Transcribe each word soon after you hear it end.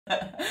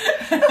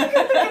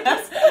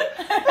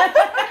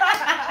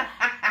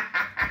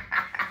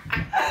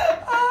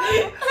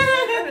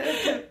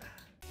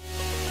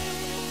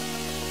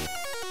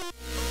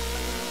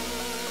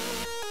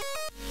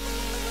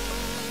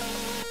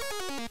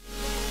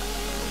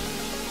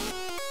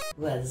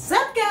What's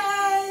up,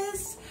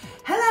 guys?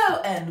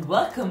 Hello and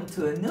welcome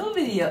to a new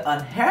video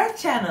on her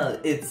channel.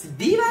 It's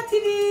Viiva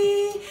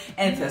TV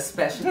and to a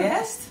special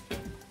guest,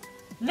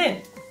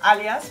 Lynn,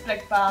 alias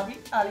Black Barbie,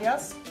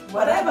 alias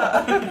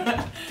whatever.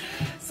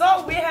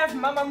 So we have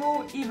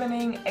MAMAMOO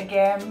evening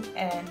again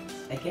and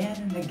again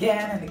and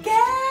again and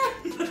again.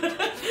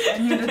 I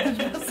knew that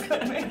it was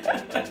coming.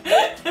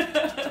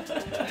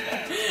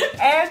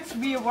 And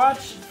we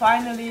watched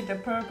finally the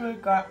Purple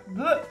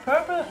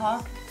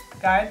Hawke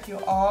guide. You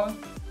all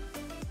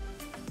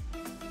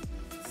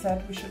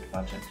said we should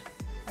watch it,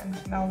 and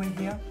now we're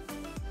here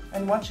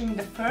and watching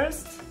the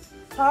first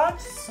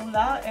part,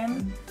 Solar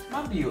and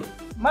Moonbyul.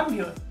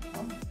 Moonbyul.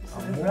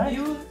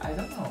 Moonbyul? I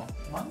don't know.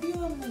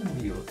 Moonbyul or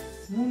Moonbyul?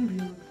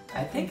 Moonbyul.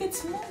 I think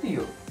it's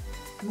Moonbyul.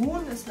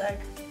 Moon is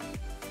like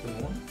the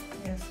moon?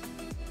 Yes.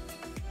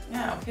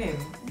 Yeah, okay.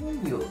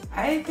 Moonbyul.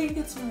 I think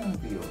it's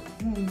Moonbyul.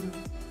 Moonbyul.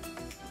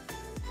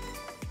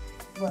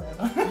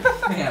 Whatever.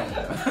 Yeah,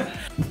 whatever.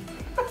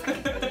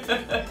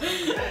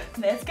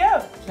 Let's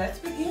go. Let's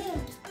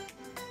begin.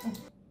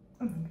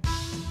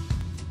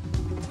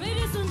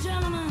 Ladies and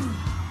gentlemen,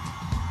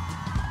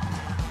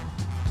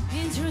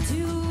 introduce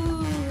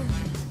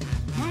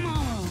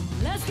MAMAMOO.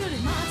 Let's get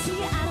it. 마치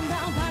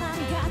아름다운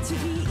바람같이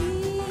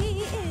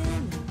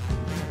휘인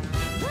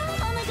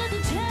너만을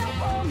가득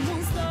채워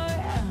몬스터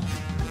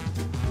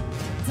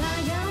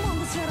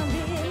다이아몬드처럼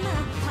빛나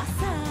화사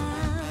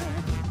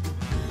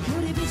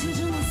우리 빛을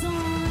주는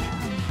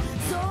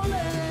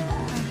Solar.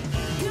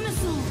 Give me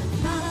some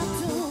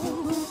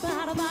bada-boom,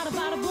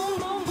 bada-bada-bada, boom,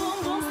 boom, boom,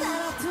 boom,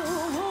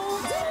 bada-boom.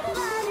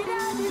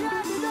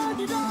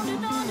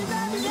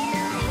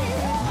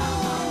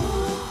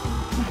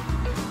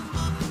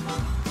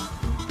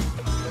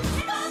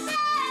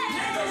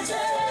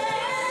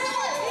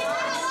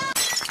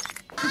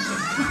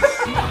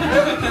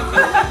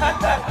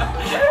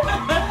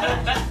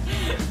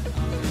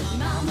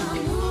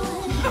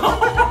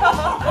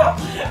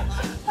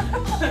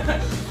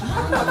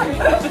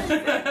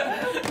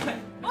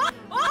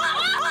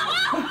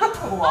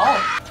 Wow.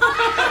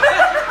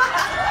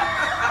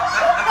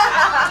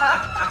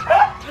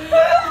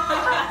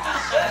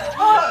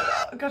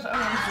 Oh gosh, I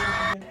want to see it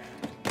again.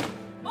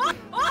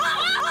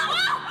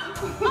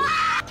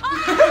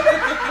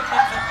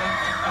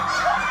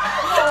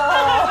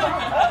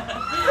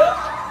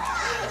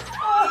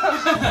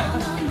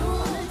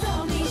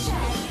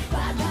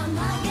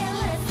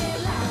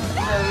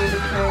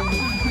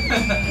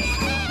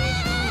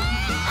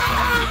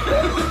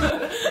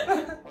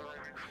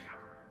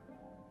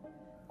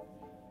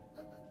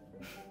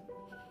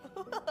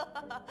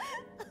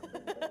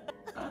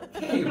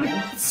 Okay,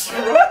 what's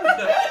wrong with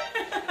that?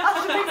 I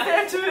think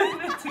they're doing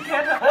it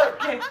together.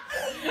 Okay.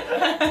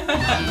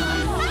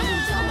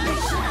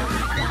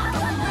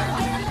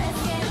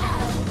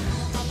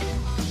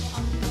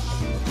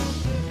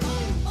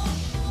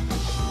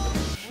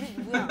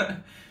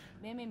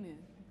 MAMAMOO.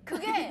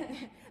 그게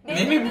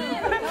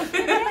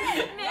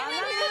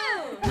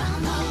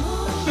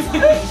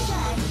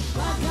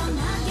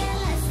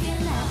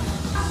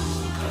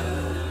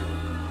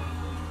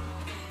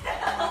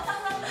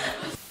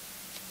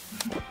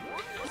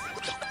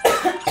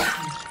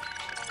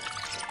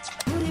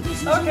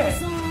Okay.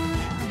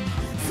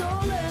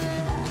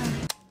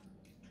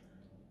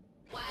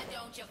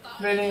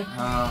 Really?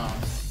 Oh,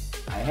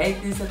 I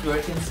hate these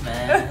Attributions,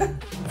 man.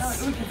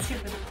 Oh, we can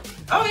skip it.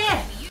 Oh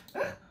yeah.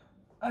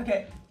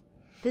 Okay.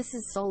 This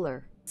is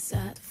Solar.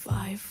 Set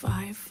fire,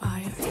 fire,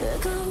 fire.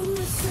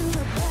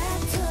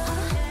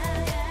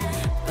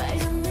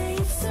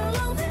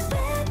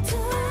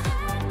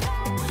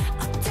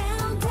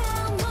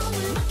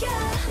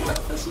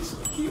 This is so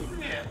cute.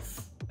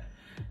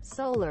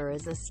 Solar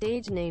is a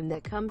stage name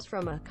that comes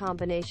from a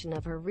combination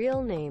of her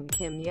real name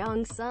Kim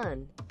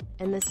Young-sun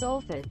and the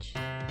solfege.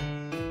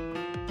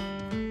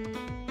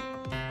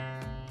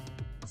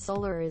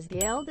 Solar is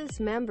the eldest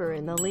member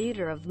and the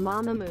leader of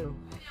MAMAMOO.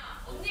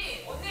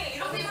 언니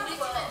이런 팀 우리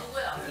팀에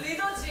누구야?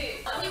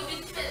 리더지. 언니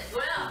우리 팀에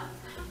뭐야?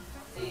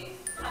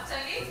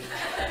 갑자기?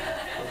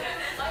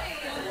 아니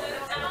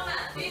잠깐만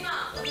위마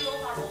언니 너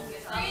바로 온 게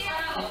사랑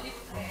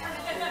언니부터 해.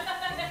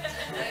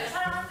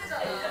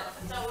 사랑한대잖아.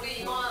 자 우리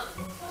이번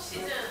첫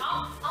시즌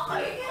아까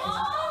얘기했잖아.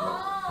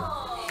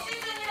 이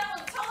시즌이랑은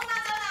처음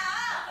하잖아.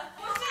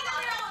 첫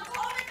시즌이랑은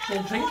처음에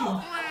They're drinking.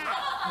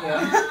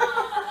 Yeah.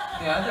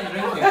 Yeah, they're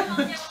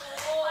drinking.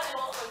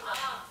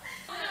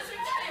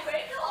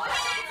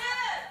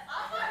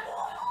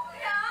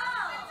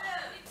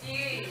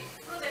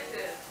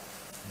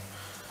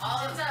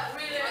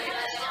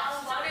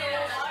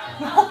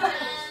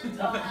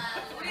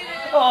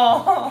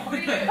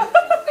 우리를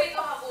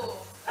웃기도 하고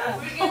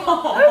울기도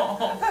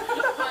하고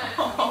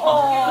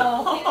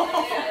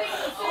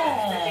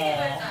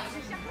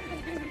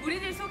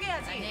우리들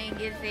소개하지.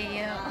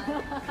 계세요.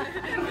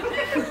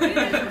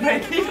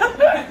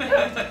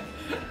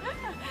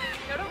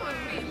 여러분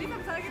우리 1, 2, 3,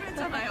 4기로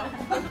했잖아요.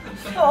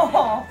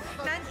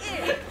 난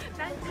 1,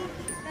 난 2,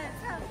 난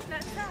 3, 난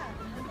 4.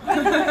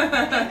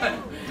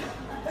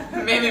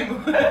 MAMAMOO.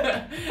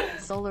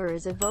 Solar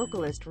is a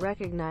vocalist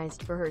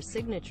recognized for her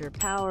signature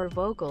power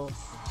vocals.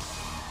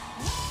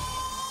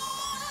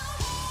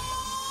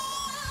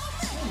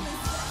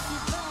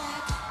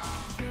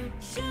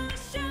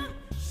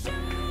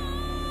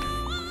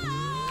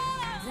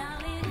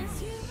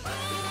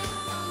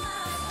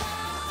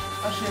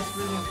 Oh, she has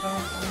really a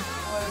powerful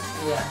voice.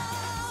 Yeah.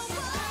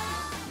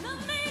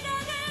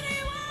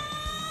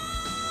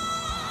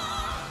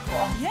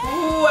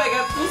 Ooh, I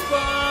got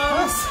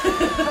goosebumps.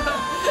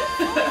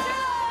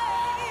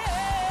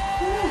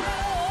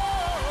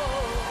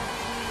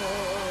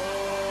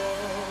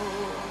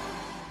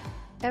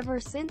 Ever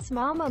since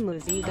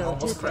Mamamoo's ego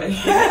Almost took cried.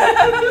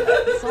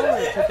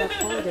 Solar took up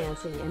pole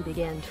dancing and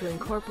began to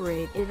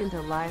incorporate it into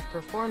live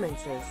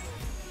performances.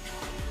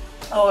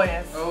 Oh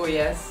yes. Oh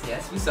yes,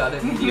 yes, we saw the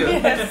video.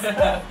 Yes.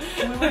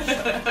 We were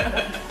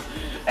shocked.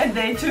 And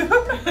they too.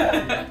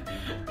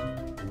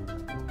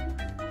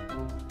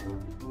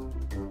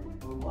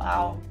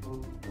 Wow.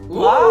 Ooh,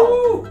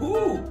 Wow.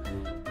 Ooh.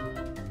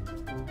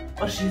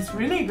 Oh, she's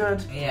really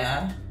good.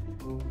 Yeah.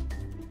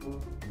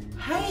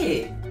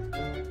 Hi.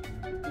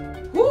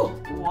 Woo.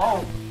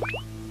 Wow.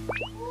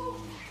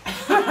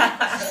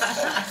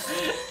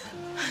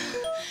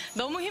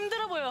 너무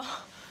힘들어 보여.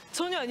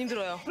 전혀 안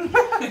힘들어요.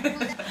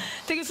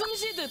 되게 숨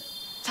쉬듯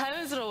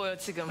자연스러워요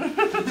지금. It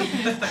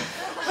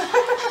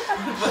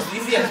was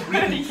easy as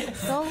breathing.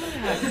 Solar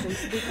has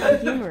since become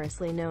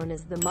humorously known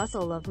as the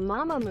muscle of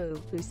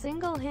MAMAMOO, who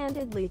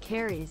single-handedly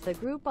carries the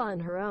group on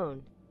her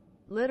own.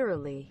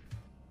 Literally.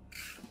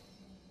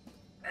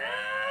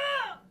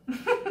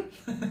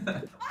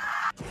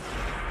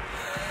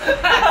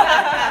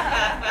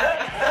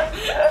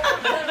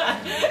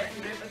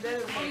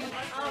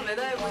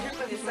 메달 보실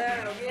분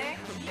있어요 여기?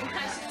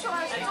 한 10초만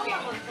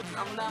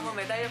아무나 한번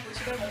메달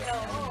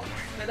보시겠어요.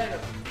 메달.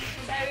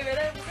 자 여기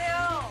메달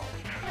보세요.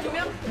 두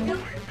명?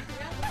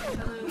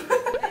 저는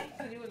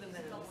그리고 있는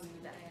메달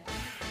먹습니다.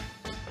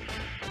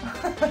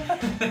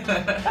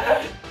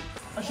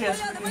 Oh, she has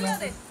really 빨리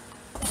돼.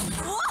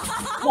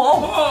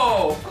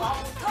 Wow. Whoa.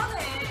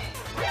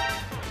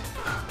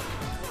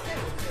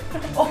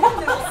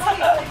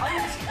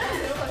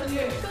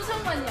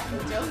 표정만이 안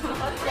보죠.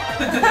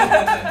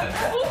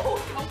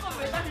 아까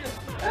왜 달렸어?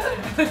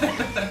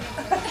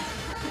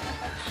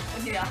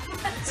 어디야?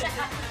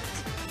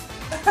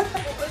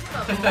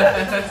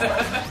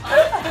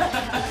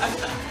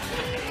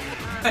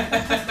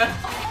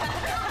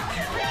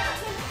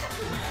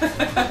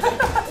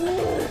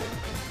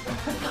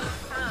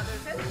 하나 둘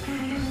셋.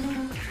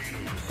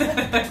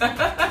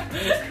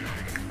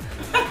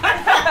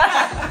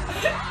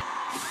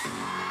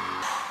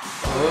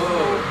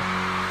 Oh,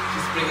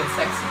 she's bringing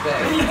sexy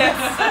back. Yes.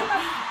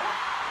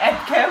 At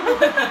camp.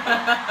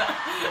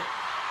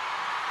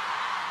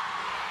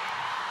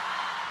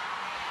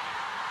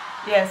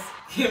 Yes.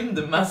 Kim,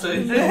 the muscle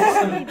is You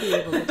may be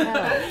able to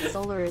tell,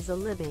 Solar is a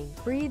living,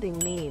 breathing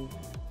meme.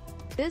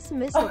 This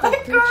mystical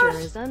creature gosh.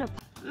 is Look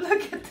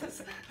at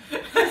this.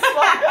 Look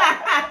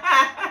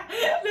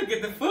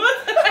at the food.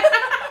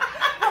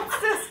 What's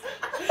this?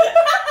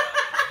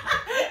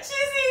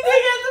 She's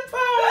eating at the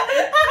pole.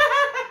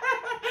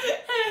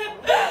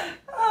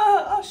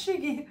 Oh,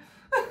 Shiggy.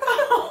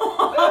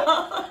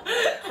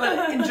 But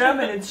in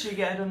German it's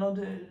Shiggy. I don't know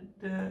the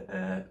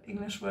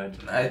English word.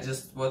 I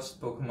just watched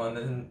Pokemon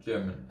in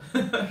German.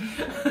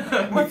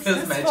 What's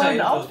Because this my for an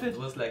childhood outfit?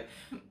 was like.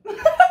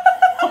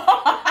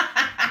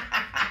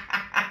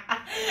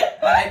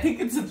 But I think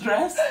it's a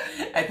dress.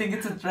 I think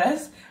it's a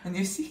dress, and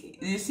you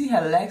see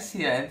her legs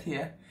here and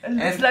here. It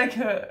looks like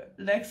her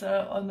legs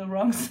are on the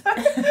wrong side.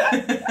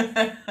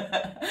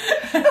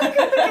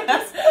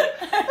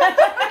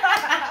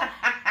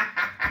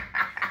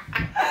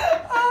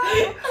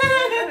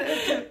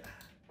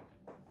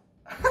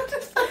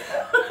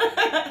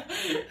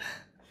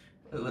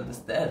 What is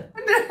that?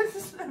 This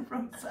is the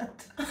wrong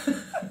side.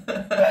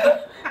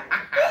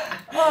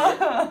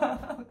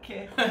 Oh,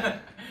 okay.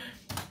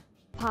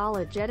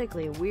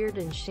 apologetically weird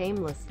and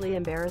shamelessly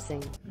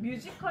embarrassing.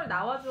 뮤지컬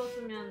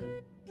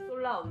나와주었으면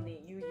솔라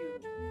언니 유유.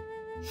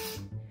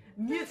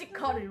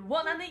 뮤지컬을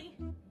원하니?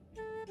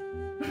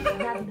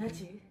 나는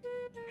아직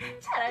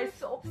잘할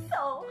수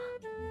없어.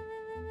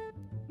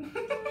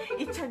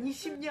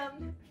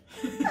 2020년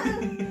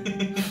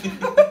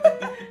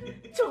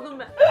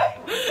조금만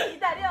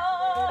기다려.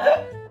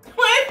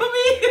 Wait for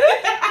me!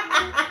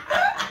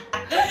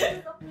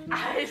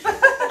 아이씨.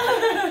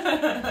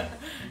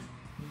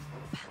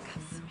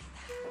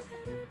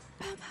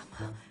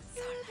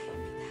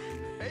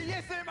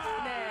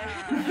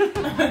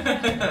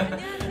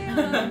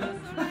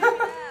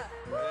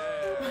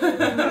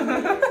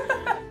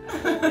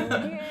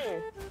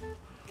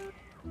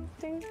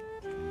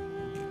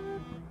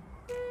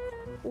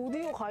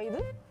 오디오 가이드?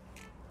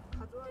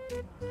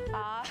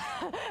 아.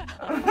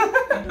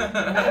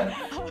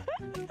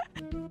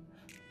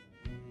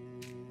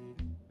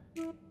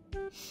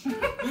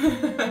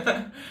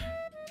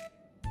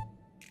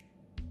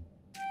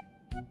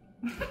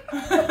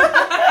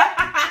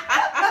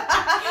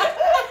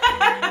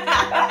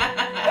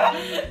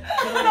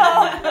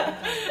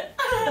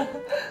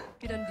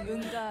 이런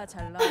류가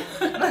잘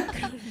나오는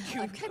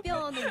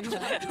쾌변을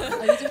위한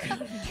요즘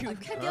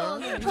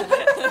쾌변을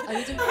위한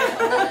요즘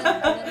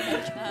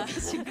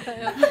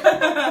아신가요?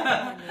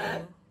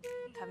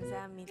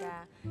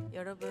 감사합니다.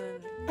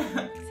 여러분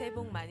새해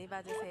복 많이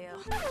받으세요.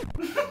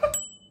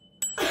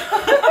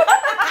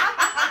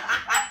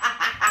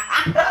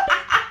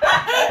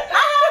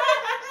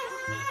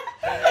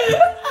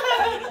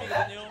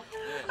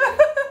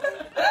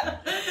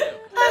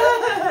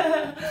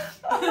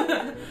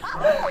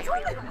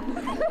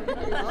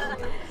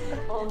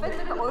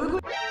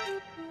 얼굴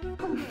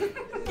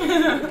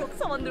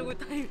흑사 만들고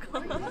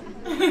있다니까.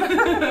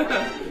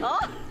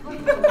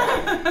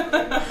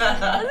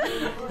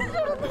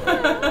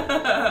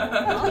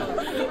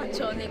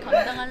 저 언니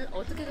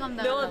어떻게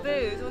감당하려고?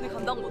 네, 저 언니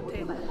감당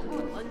못해.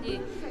 언니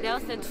내가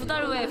봤을 땐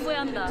 2달 후에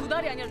후회한다.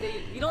 2달이 아니라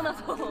내일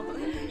일어나서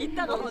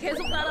이따가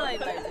계속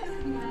따라다닌다 이제.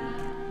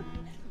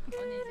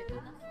 언니 이제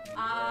끝났어.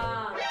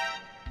 아,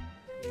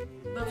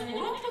 나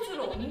저런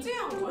포즈를 언제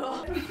한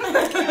거야?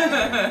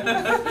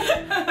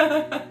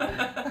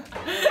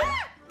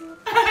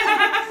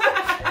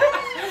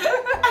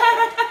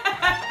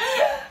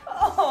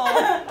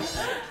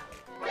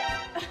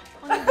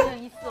 언니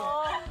그냥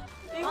있어.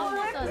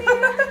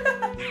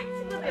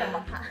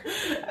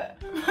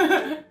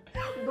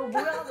 너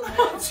뭐야?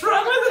 What's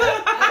wrong with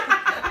it?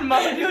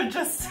 Moonbyul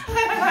just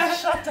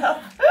shut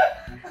up.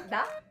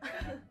 나?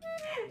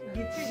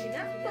 미친이냐?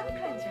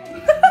 쌍칼 줄.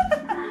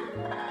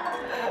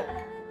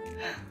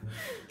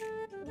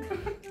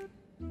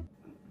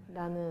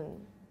 나는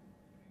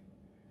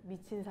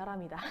미친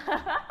사람이다.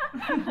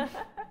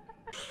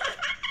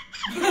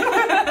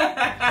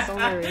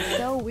 Solar is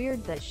so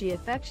weird that she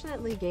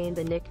affectionately gained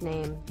the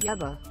nickname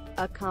Viiva,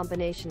 a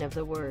combination of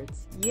the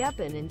words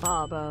yeppin and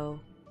babo,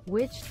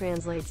 which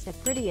translates to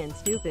pretty and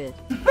stupid.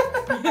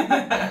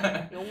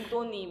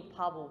 용돈이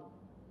바보.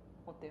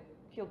 어때요?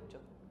 귀엽죠?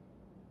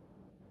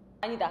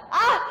 아니다.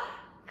 아!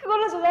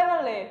 그걸로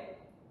조장할래.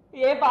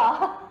 얘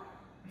봐.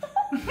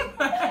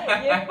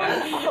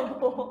 예쁜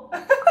바보.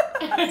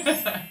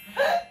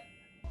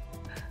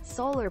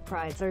 Solar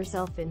prides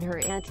herself in her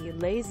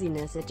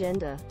anti-laziness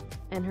agenda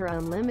and her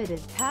unlimited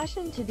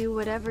passion to do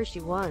whatever she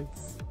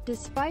wants,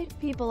 despite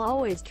people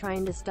always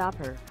trying to stop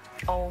her.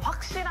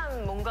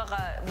 확실한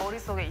뭔가가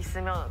머릿속에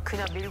있으면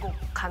그냥 밀고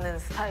가는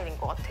스타일인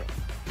것 같아요.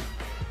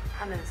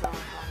 하면서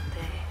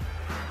저한테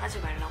하지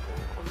말라고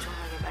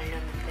엄청나게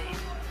말렸는데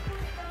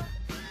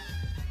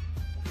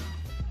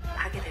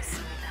하게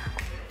됐습니다.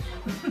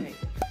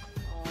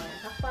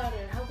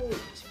 삭발을 하고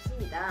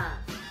싶습니다.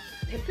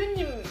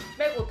 대표님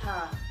빼고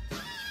다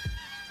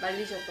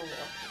말리셨던 것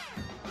같아요.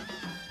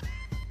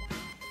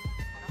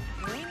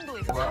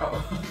 무인도에서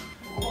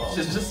Wow.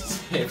 She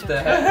just saved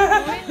that.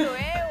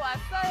 무인도에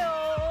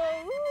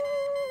왔어요.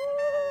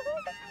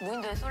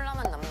 무인도에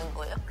솔라만 남는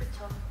거예요?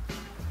 그쵸.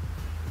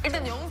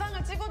 일단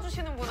영상을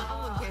찍어주시는 분은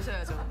한 분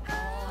계셔야죠.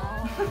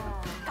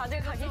 다들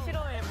가기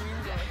싫어해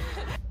무인도에.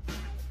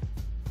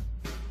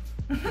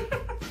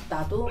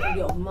 나도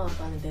우리 엄마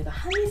아빠는 내가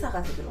한의사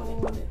가서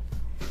그러거든.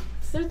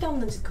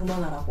 쓸데없는 짓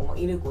그만하라고 막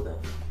이랬거든.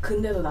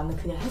 근데도 나는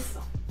그냥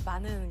했어.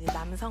 많은 이제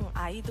남성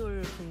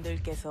아이돌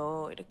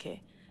분들께서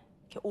이렇게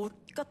옷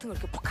같은 거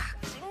이렇게 poka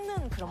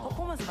찍는 그런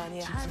퍼포먼스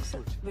많이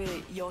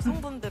왜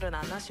여성분들은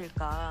안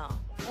하실까?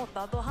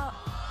 나도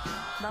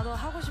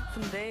하고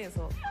싶은데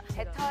그래서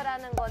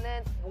배터라는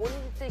거는 뭔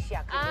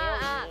뜻이야? 그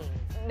내용이.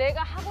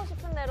 내가 하고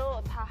싶은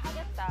대로 다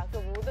하겠다. 그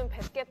뭐든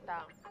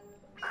뱉겠다.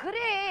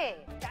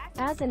 그래.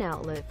 As an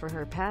outlet for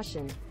her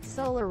passion,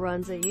 Solar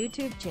runs a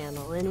YouTube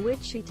channel in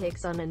which she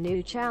takes on a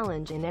new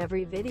challenge in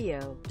every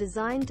video,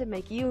 designed to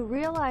make you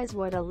realize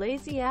what a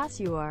lazy ass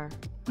you are.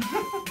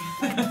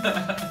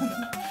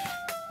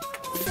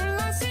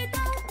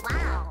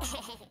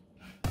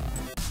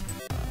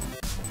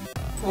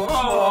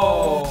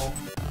 Whoa!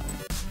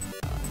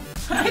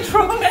 I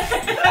drove it!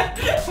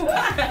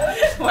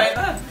 Why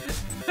not?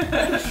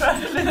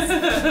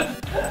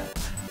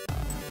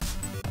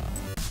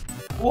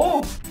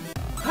 Whoa!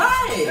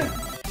 Hi!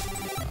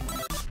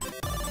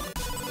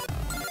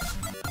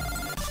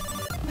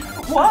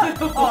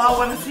 What? Oh, I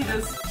want to see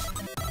this.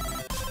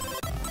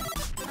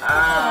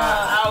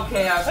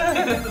 Okay,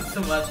 this is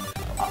too much.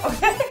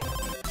 Okay.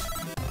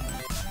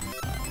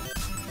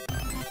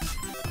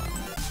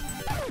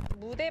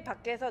 무대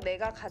밖에서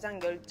내가 가장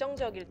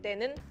열정적일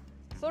때는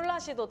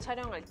솔라시도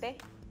촬영할 때.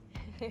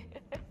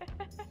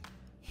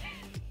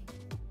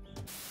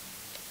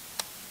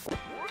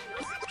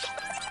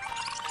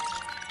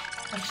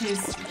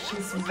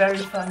 She's very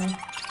funny.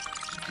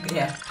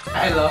 Yeah,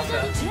 I love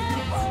her.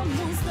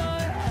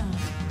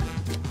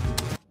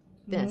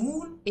 This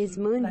is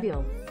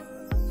Moonbyul.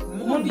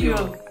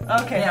 Moonbyul.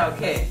 Okay. Yeah,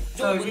 okay.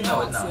 So you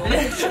know it now.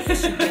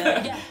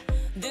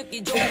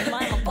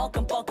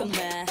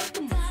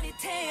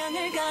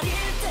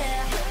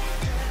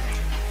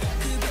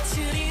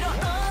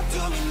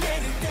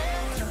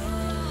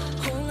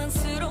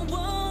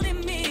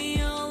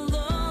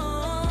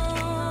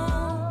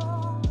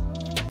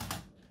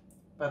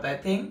 but I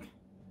think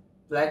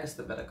black is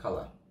the better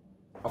color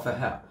of her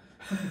hair.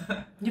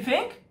 You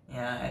think?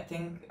 Yeah, I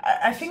think.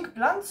 I think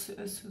blonde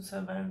suits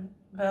her very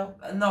well.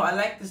 No, I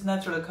like these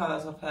natural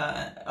colors of her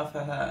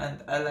hair,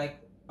 and I like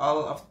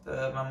all of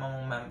the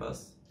MAMAMOO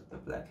members with the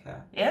black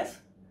hair. Yes,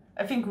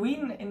 I think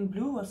Wheein in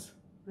blue was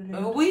really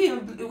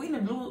good. Wheein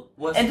in blue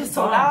was. And the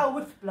Solar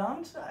with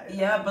blonde.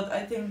 Yeah, but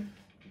I think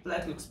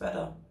black looks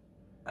better.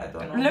 I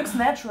don't know. It looks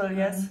natural.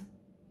 Yes,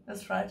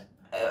 that's right.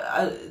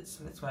 It's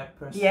my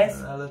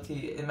personality.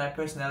 Yes. In my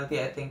personality,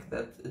 I think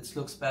that it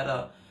looks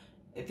better.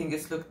 I think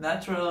it's looked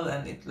natural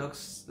and it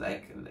looks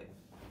like.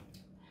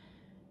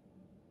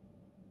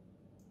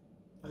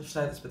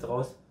 Schneid es bitte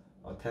raus.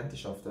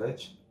 Authentisch auf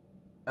Deutsch.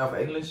 Auf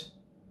Englisch.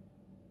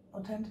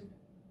 Authentic.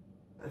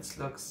 It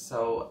looks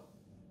so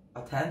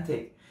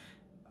authentic.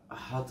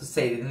 How to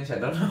say it in English? I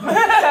don't know.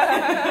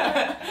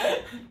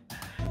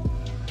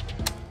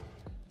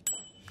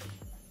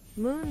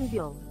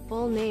 Moonbyul,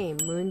 full name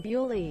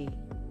Moonbyul,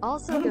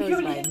 also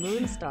goes by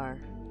Moonstar.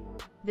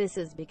 This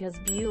is because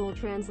Byul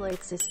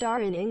translates to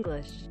star in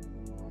English.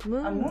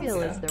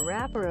 Moonbyul is the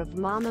rapper of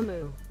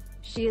MAMAMOO.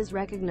 She is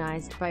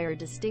recognized by her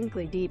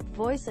distinctly deep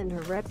voice and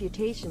her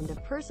reputation to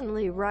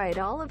personally write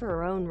all of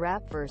her own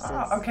rap verses,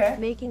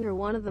 making her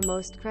one of the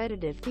most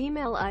credited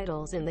female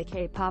idols in the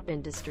K-pop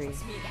industry.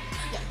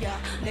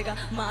 내가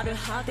말을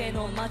하되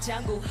너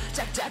맞장구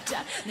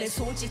짝짝짝 내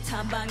손짓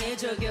한 방에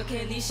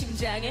저격해 네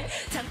심장에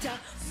탕탕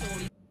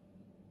소리.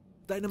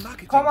 Deine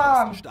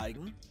Marketingkosten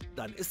steigen?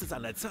 Dann ist es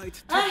an der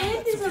Zeit. I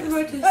hate this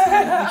advertisement.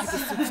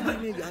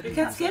 You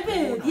can skip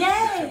it.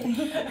 Yay!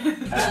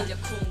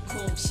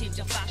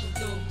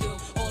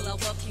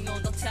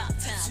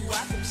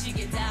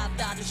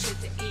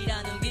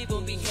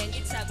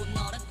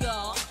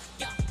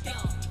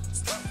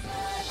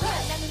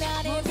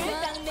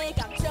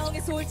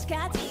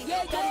 솔직하지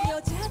다른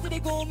여자들의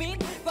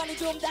고민과는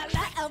좀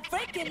달라 I'm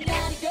freaking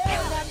naughty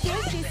girl 남들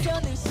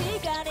시선은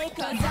시간에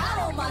cause I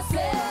know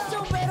myself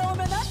좀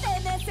외로우면 어때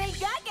내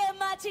생각에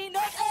마치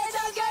너의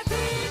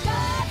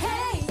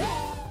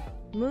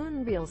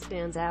Moonbyul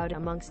stands out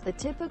amongst the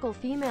typical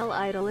female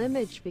idol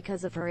image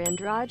because of her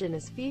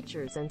androgynous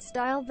features and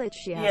style that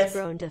she has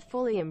grown to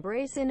fully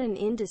embrace in an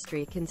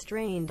industry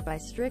constrained by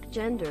strict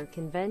gender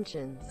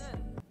conventions.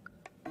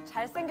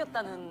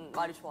 잘생겼다는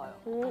말이 좋아요.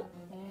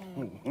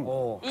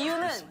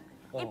 이유는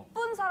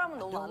이쁜 사람은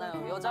너무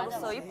많아요.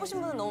 여자로서 이쁘신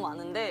분은 너무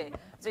많은데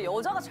이제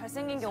여자가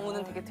잘생긴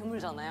경우는 되게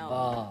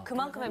드물잖아요.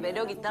 그만큼의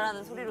매력이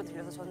있다라는 소리로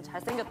들려서 저는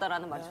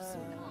잘생겼다라는 말이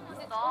좋습니다.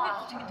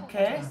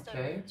 Okay.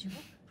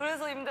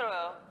 그래서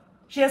힘들어요.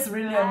 She has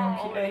really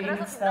a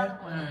unique style.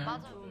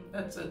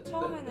 That's it.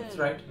 처음에는 That's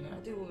right.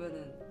 어떻게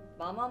보면은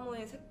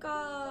마마무의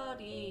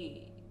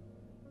색깔이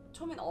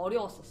처음엔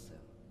어려웠었어요.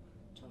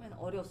 처음엔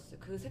어려웠어요.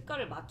 그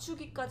색깔을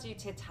맞추기까지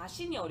제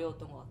자신이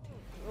어려웠던 것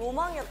같아요.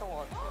 로망이었던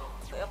것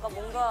같아요. 약간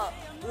뭔가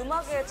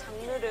음악의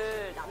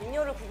장르를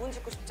남녀를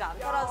구분짓고 싶지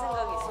않다라는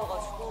생각이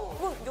있어가지고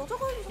뭐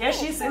여자가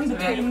she's in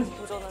between.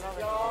 도전을 하게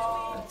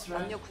됐어요.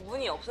 남녀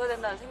구분이 없어야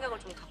된다는 생각을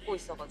좀 갖고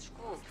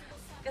있어가지고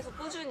계속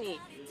꾸준히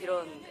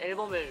이런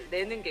앨범을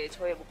내는 게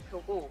저의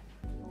목표고.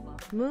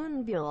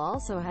 Moonbyul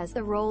also has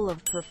the role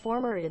of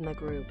performer in the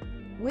group,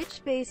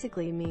 which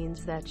basically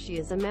means that she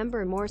is a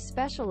member more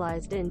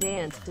specialized in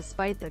dance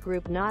despite the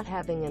group not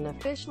having an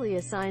officially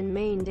assigned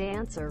main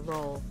dancer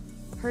role.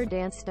 Her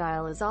dance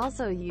style is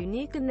also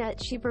unique in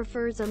that she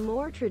prefers a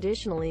more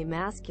traditionally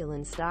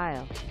masculine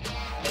style.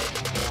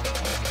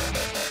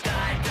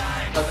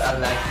 But I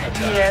like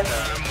her. Yes.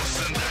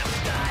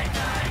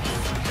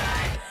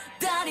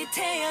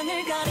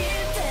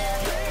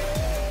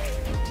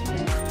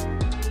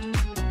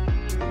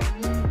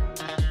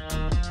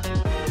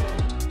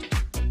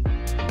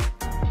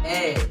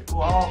 Hey.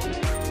 Wow.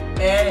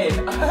 Hey.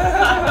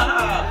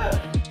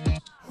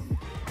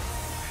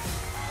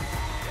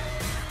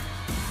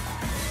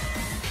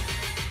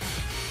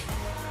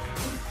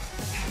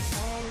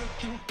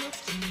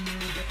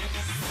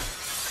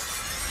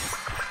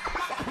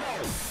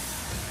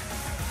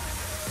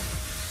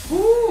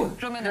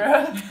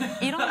 그러면은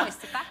이런 거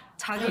있을까?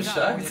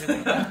 자기가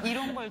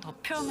이런 걸 더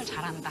표현을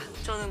잘한다.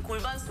 저는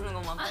골반 쓰는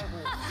것만 빼고.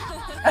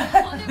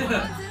 아니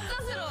골반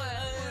진짜 싫어해.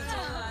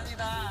 저는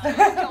아니다.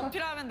 이렇게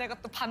어필하면 내가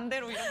또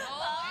반대로 이런 거.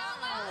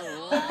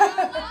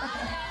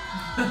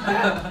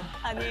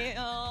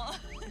 아니에요.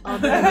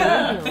 Although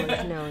Moonbyul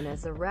is known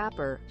as a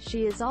rapper,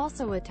 she is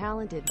also a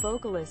talented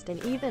vocalist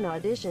and even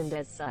auditioned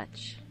as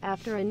such.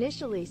 After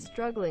initially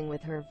struggling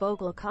with her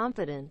vocal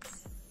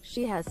confidence,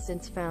 she has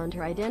since found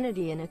her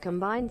identity in a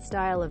combined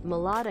style of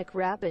melodic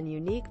rap and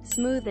unique,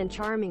 smooth and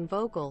charming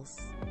vocals.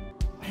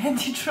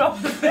 Panty drop.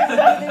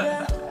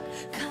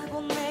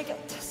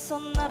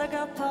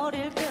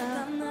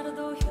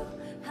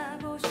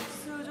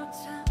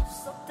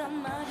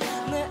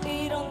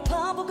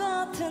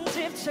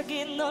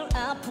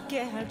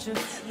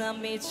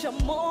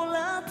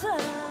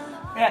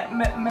 Yeah,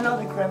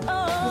 melodic rap.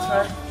 That's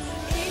right.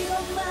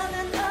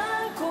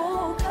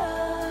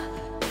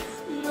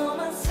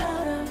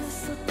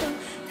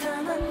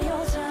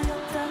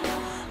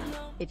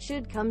 It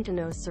should come to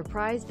no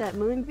surprise that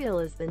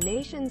Moonbyul is the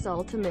nation's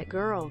ultimate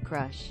girl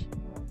crush.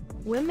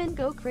 Women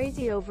go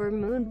crazy over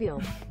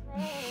Moonbyul.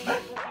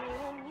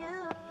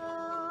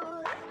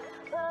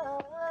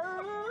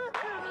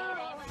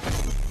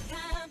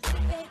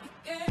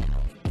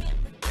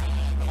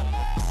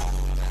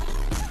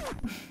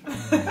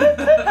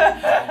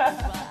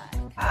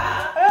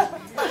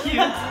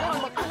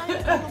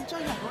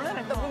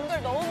 나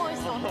문별 너무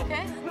멋있어.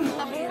 어떡해?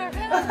 나 문별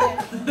팬인데.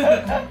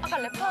 아까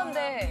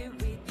랩하는데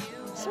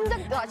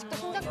심장 아직도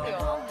심장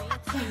뛰어.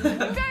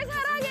 문별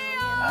사랑해요.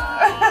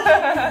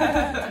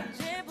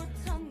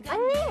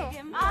 언니.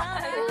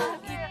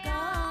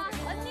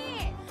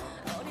 언니.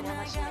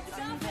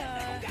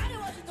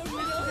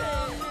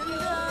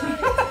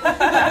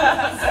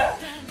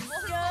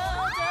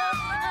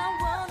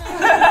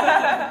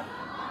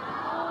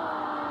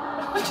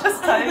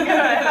 Just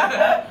tiger.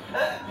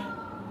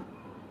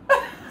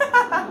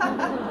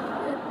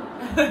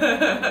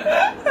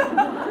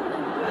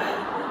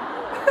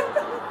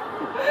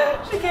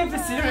 She can't be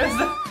serious.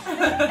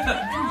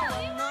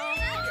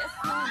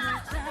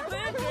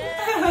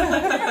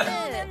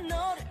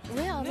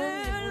 왜 안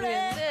하는지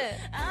모르겠는데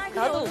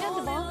나도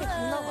언니한테 마음이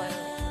갔나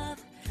봐요.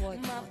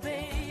 좋아했다.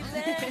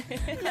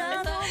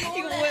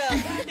 이거 뭐야?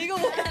 이거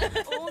뭐야?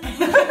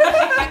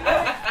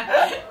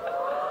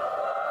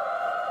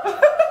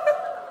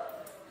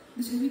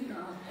 재밌다.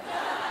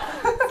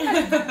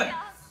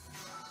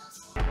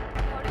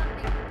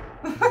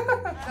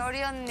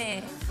 별이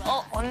언니.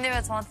 언니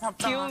왜 저한테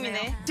답장 안 해요?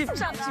 귀요미네.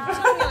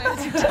 집중력이야,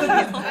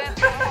 집중력. 왜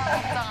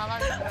답장 안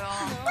하시고요?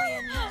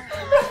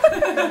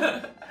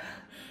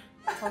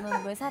 저는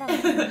왜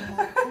사랑하는지나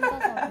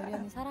혼자서 별이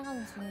언니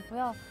사랑하는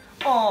중이고요.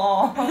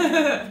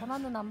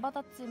 전화는 안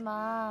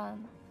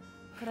받았지만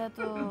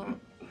그래도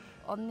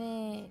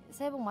언니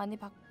새해 복 많이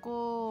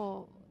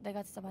받고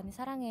내가 진짜 많이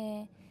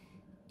사랑해.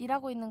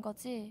 일하고 있는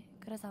거지?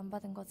 그래서 안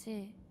받은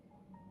거지?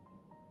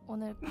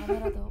 오늘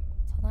밤에라도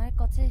전화할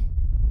거지?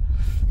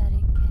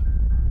 기다릴게.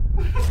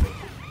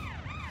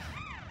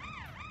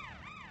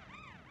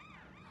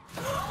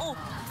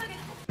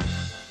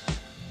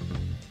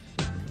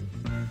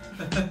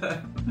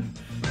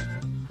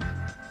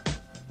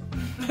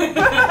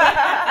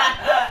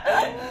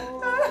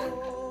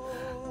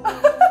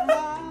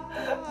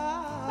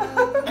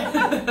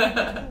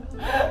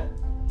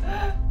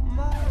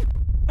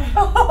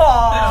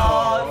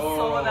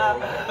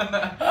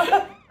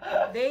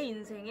 내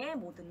인생의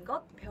모든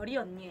것 별이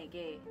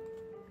언니에게.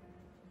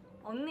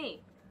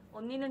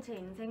 언니는 제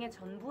인생의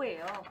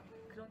전부예요.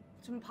 그럼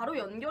지금 바로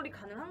연결이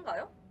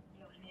가능한가요?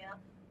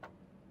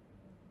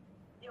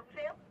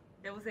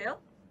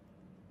 여보세요?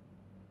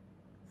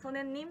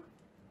 선혜님?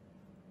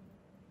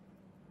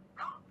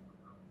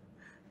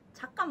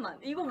 잠깐만,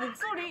 이거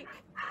목소리.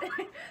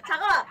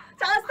 잠깐,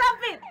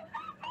 stop it.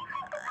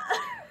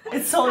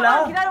 It's so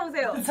loud.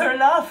 기다려보세요. It's her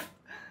laugh.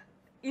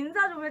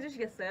 인사 좀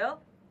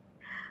해주시겠어요?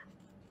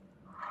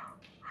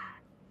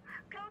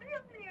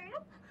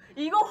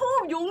 이거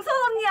호흡 용선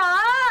언니야!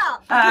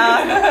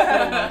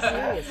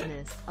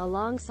 Seriousness,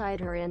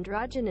 alongside her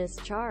androgynous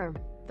charm.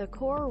 The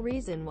core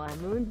reason why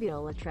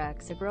Moonbyul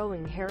attracts a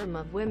growing harem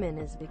of women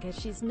is because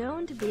she's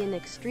known to be an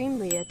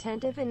extremely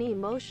attentive and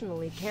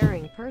emotionally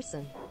caring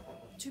person.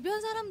 주변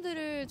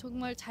사람들을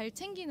정말 잘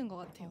챙기는 것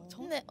같아요.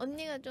 근데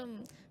언니가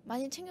좀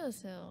많이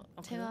챙겨줬어요.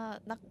 제가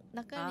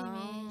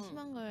낯가림이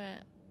심한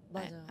걸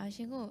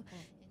아시고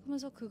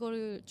하면서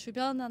그거를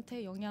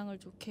주변한테 영향을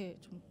좋게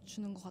좀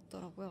주는 것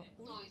같더라고요.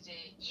 또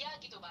이제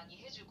이야기도 많이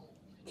해주고.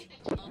 이제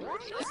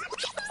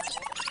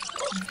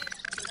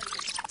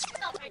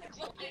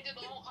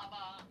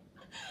넘어가봐.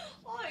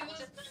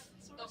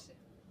 이거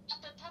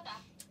따뜻하다.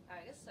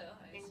 알겠어요.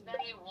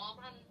 굉장히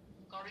웜한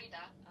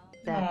거리다.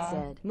 That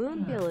said,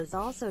 Moonbyul is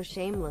also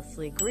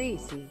shamelessly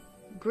greasy.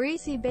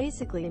 Greasy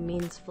basically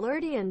means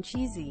flirty and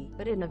cheesy,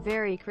 but in a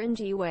very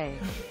cringy way.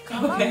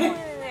 가만히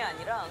보이는 애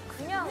아니라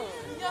그냥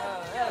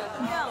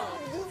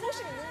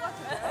무소식 있는 것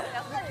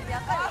같은데?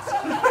 약간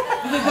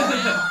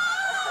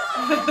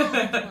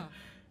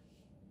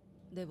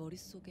내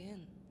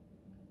머릿속엔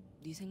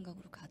네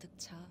생각으로 가득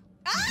차.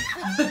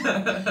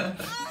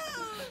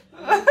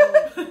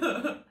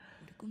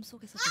 우리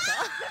꿈속에서 보자.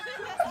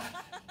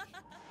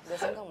 내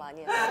생각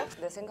많이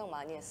했어? 내 생각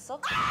많이 했어?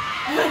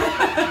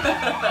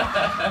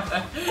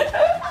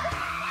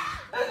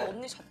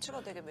 언니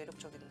자체가 되게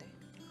매력적인데.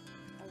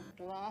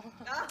 뭐야?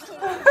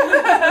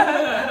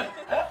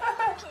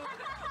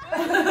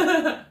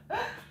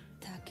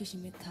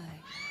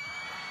 다키시메타이.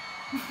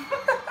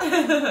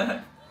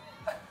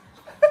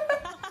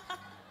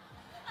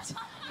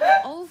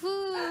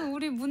 어후,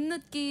 우리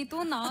문늦기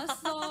또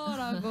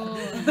나왔어라고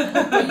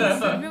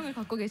별명을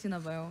갖고 계시나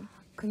봐요.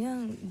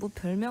 그냥 뭐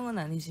별명은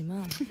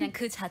아니지만 그냥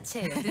그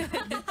자체예요.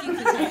 느낌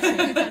그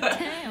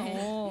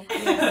자체예요.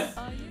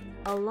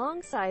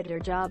 Alongside her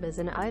job as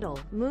an idol,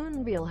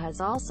 Moonbyul has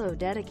also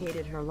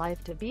dedicated her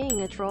life to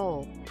being a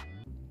troll.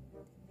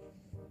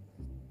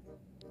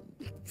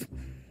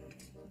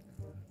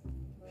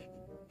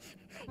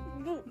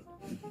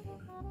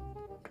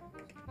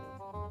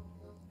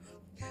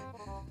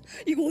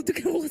 이거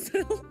어떻게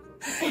먹었어요?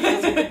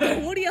 이거 지금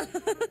덩어리야.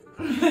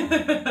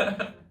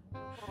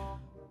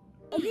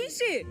 휘인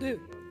씨, 네.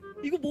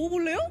 이거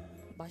먹어볼래요?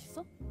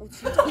 맛있어?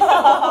 진짜.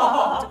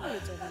 깜짝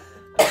놀랐잖아.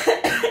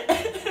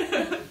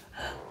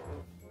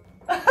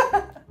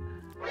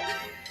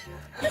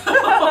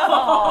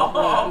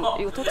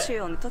 이거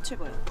터치해요, 언니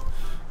터치해봐요.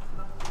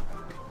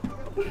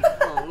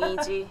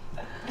 엉이지.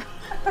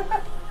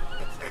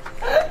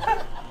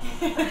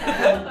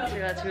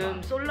 제가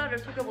지금 솔라를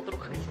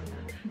속여보도록 하겠습니다.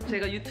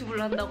 제가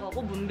유튜브를 한다고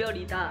하고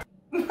문별이다.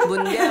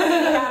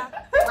 문별이다.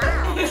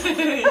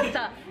 와우.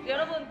 자,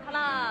 여러분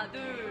하나,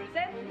 둘,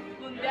 셋.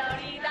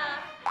 문별이다.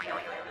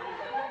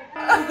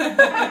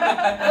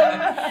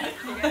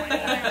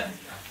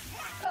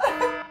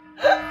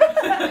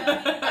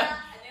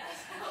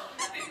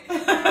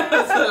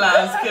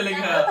 Sol's killing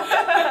her.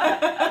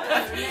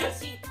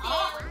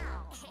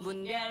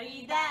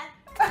 문별이다.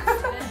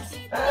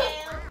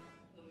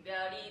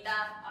 문별이다.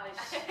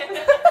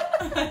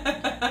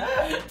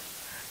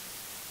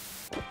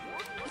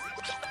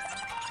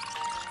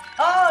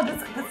 Oh,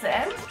 that's the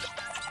end?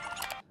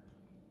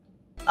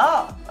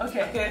 Oh,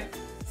 okay.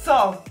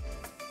 So,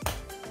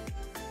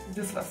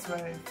 this was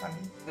very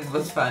funny. It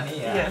was funny,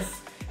 yeah.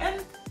 Yes.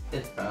 And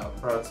it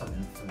brought some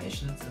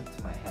information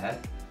into my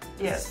head.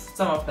 Yes.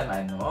 Some of them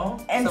I know,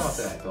 and some of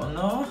them I don't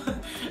know.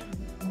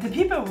 The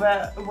people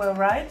were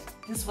right.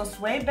 This was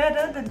way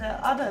better than the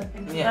other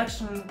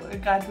introduction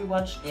guide we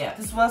watched. Yeah.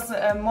 This was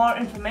more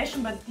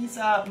information, but these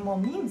are more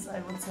memes, I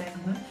would say.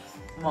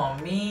 More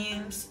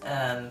memes,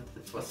 and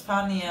it was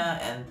funnier,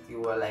 and you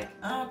were like,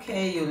 oh,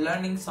 okay, you're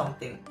learning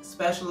something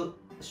special,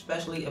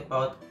 especially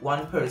about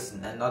one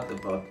person and not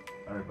about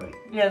everybody.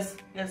 Yes.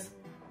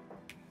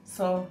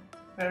 So,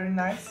 very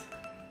nice.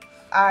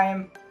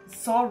 I'm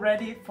so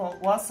ready for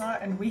Hwasa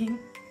and Wheein.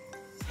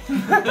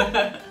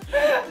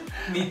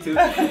 Me too.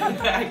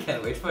 I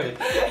can't wait for it.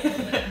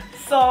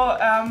 So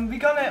we're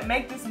gonna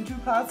make this in 2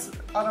 parts,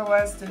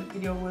 otherwise the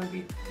video will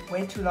be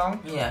way too long.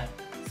 Yeah.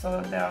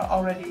 So there are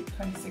already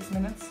 26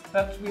 minutes,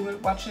 but we will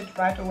watch it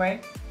right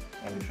away.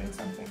 Maybe drink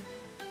something.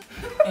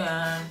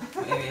 Yeah,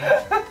 maybe.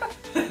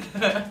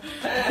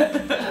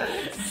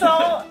 So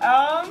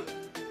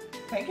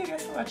thank you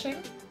guys for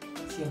watching.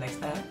 See you next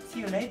time. See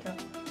you later.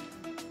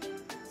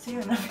 See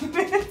you in a few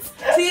minutes.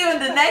 See you in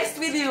the next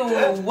video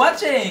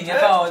watching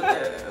about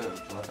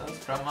what else?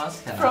 From us?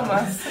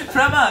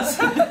 From us.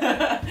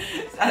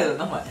 I don't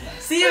know what.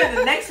 See you in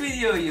the next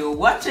video you're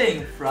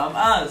watching from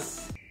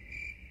us.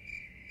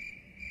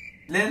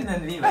 Lynn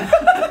and Viiva.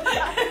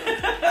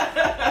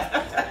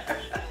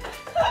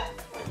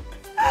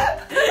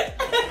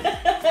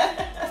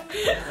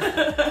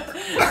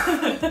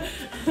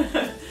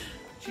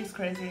 She's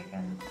crazy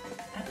again.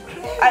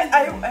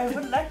 I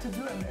would like to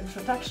do an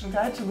introduction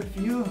guide with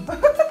you.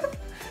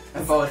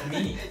 About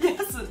me?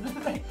 Yes,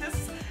 like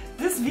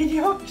this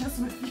video just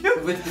with you.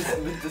 With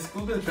this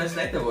Google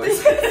Translator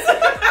voice.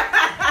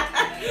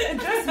 It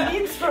just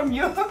memes from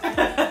you.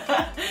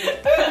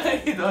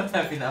 You don't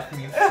have enough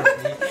memes from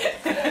me.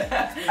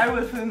 I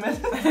will film it.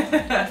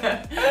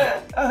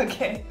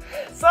 Okay.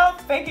 So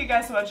thank you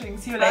guys for watching.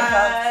 See you later.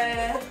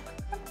 Bye.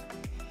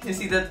 You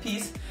see that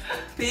piece?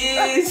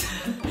 Peace.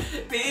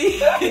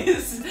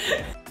 Peace.